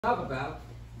talk about.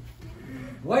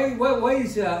 Why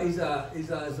is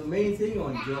the main thing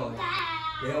on joy?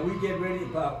 Yeah, we get ready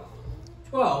about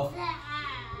 12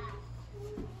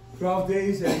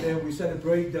 days, and then we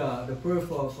celebrate the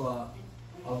birth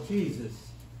of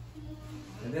Jesus.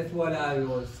 And that's what I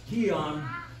was key on.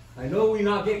 I know we're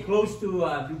not getting close to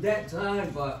that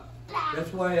time, but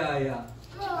that's why a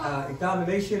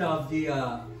combination of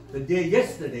the day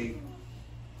yesterday.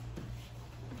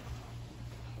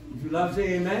 If you love,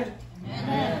 say amen.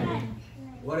 Amen.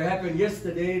 What happened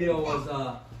yesterday, there was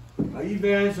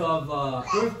events of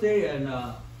birthday and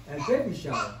baby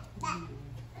shower.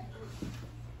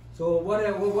 So what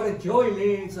a joy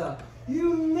means,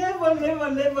 you never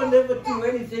do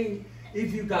anything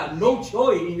if you got no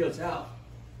joy in yourself.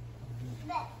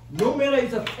 No matter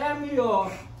it's a family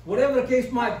or whatever the case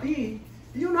might be,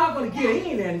 you're not going to get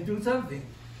in and do something.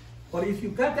 But if you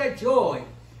got that joy,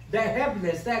 that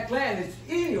happiness, that gladness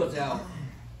in yourself,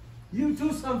 you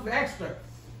do something extra.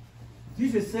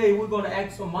 Jesus say we're going to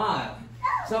act so mild.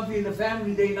 Something in the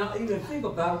family they not even think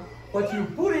about, but you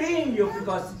put it in you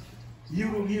because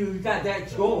you got that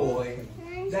joy,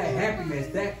 that happiness,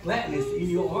 that gladness in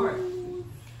your heart.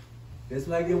 Just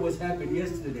like it was happening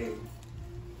yesterday.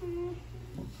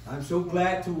 I'm so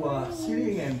glad to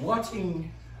sitting and watching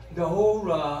the whole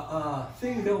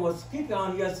thing that was kicked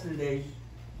on yesterday.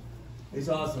 It's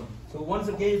awesome. So once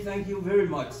again, thank you very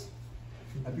much.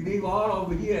 I believe all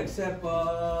over here except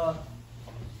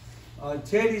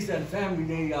Teddy's and family,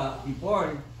 they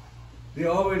departed. They're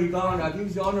already gone. I think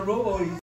he's on the road.